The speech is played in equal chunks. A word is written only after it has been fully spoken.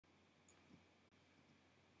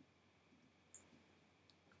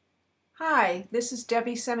Hi, this is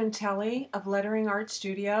Debbie Sementelli of Lettering Art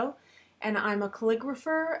Studio, and I'm a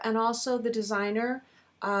calligrapher and also the designer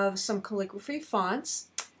of some calligraphy fonts.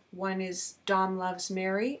 One is Dom Loves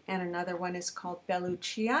Mary and another one is called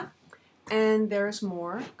Belluccia, and there's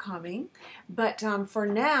more coming. But for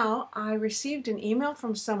now, I received an email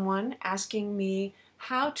from someone asking me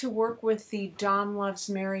how to work with the Dom Loves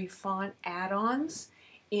Mary font add-ons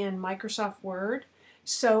in Microsoft Word.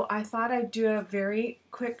 So I thought I'd do a very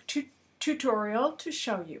quick tutorial to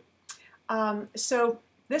show you. So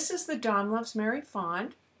this is the Dom Loves Mary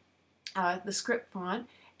font, the script font,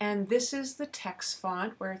 and this is the text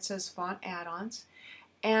font where it says font add-ons.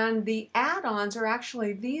 And the add-ons are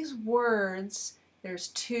actually these words. There's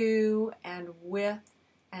to and with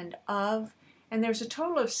and of, and there's a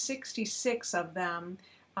total of 66 of them.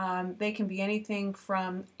 They can be anything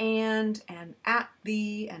from and at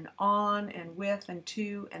the and on and with and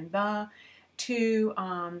to and the to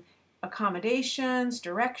accommodations,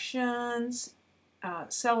 directions,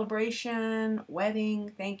 celebration,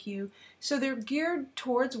 wedding, thank you. So they're geared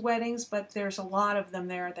towards weddings, but there's a lot of them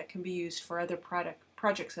there that can be used for other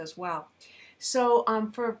projects as well. So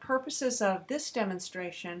for purposes of this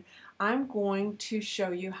demonstration, I'm going to show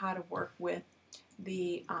you how to work with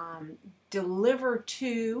the deliver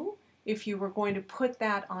to. If you were going to put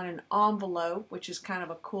that on an envelope, which is kind of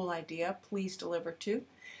a cool idea, please deliver to.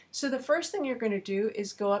 So the first thing you're going to do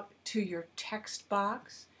is go up to your text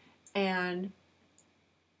box and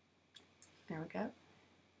there we go,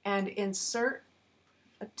 and insert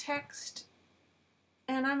a text,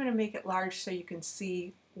 and I'm going to make it large so you can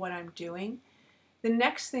see what I'm doing. The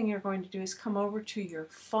next thing you're going to do is come over to your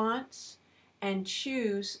fonts and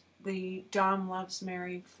choose the Dom Loves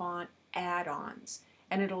Mary font add-ons,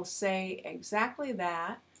 and it'll say exactly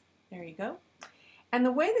that. There you go. And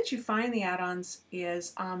the way that you find the add-ons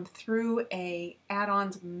is through a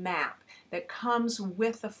add-ons map that comes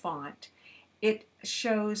with the font. It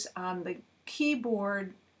shows the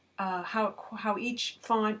keyboard, how each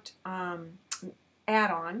font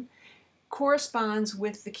add-on corresponds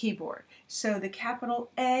with the keyboard. So the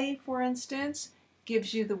capital A, for instance,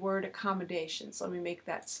 gives you the word accommodations. Let me make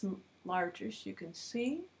that larger so you can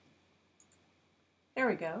see. There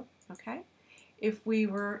we go. Okay. If we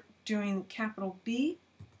were doing capital B,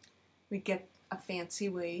 we get a fancy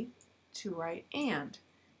way to write and.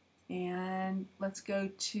 And let's go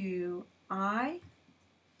to I,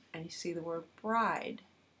 and you see the word bride.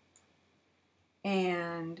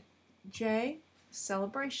 And J,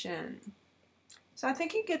 celebration. So I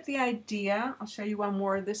think you get the idea. I'll show you one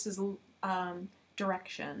more. This is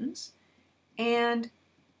directions. And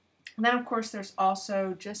then of course there's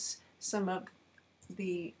also just some of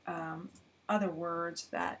the other words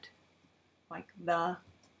that, like the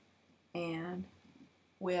and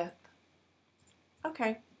with.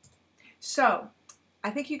 Okay, so I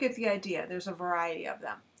think you get the idea. There's a variety of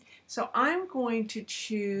them. So I'm going to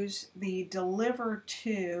choose the deliver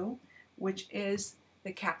to, which is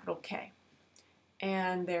the capital K.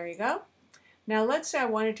 And there you go. Now let's say I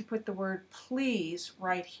wanted to put the word please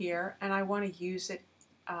right here, and I want to use it,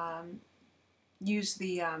 use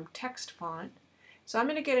the text font. So I'm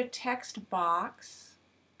going to get a text box,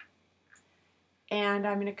 and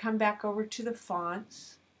I'm going to come back over to the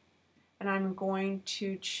fonts, and I'm going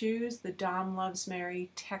to choose the Dom Loves Mary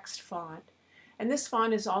text font. And this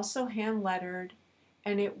font is also hand lettered,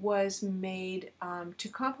 and it was made to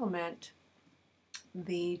complement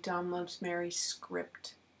the Dom Loves Mary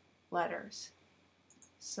script letters.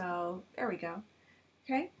 So there we go.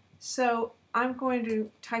 Okay, so I'm going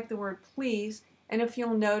to type the word please, and if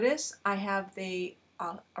you'll notice, I have the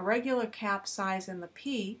a regular cap size in the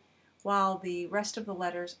P, while the rest of the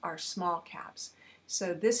letters are small caps.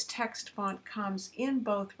 So this text font comes in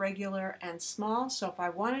both regular and small, so if I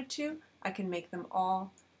wanted to, I can make them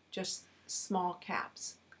all just small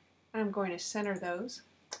caps. I'm going to center those.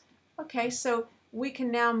 Okay, so we can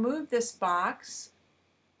now move this box.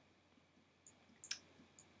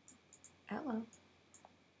 Hello.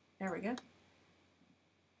 There we go.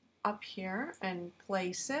 Up here and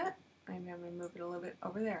place it. Maybe I'm going to move it a little bit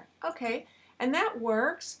over there. Okay, and that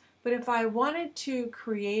works, but if I wanted to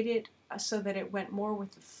create it so that it went more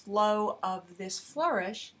with the flow of this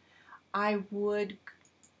flourish, I would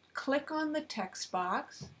click on the text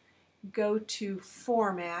box, go to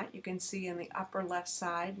Format, you can see in the upper left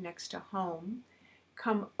side next to Home,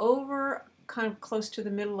 come over kind of close to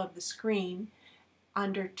the middle of the screen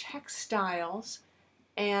under Text Styles,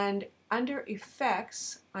 and under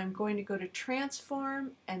Effects, I'm going to go to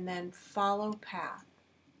Transform and then Follow Path.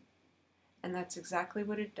 And that's exactly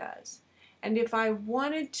what it does. And if I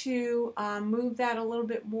wanted to move that a little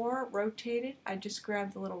bit more, rotate it, I just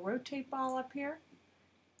grab the little rotate ball up here,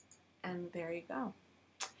 and there you go.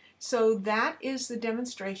 So that is the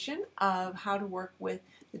demonstration of how to work with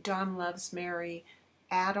the Dawn Loves Mary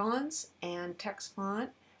add-ons and text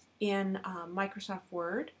font in Microsoft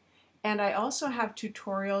Word. And I also have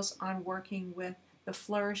tutorials on working with the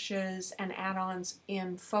flourishes and add-ons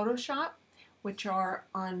in Photoshop, which are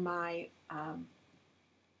on my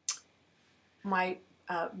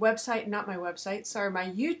website, not my website, sorry, my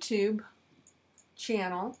YouTube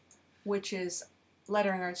channel, which is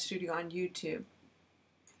Lettering Art Studio on YouTube.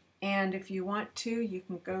 And if you want to, you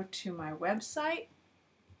can go to my website,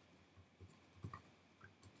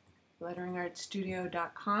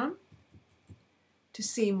 letteringartstudio.com, to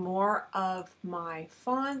see more of my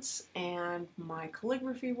fonts and my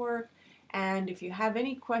calligraphy work. And if you have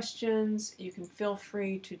any questions, you can feel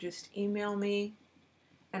free to just email me,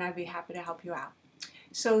 and I'd be happy to help you out.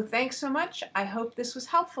 So thanks so much. I hope this was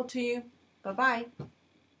helpful to you. Bye-bye.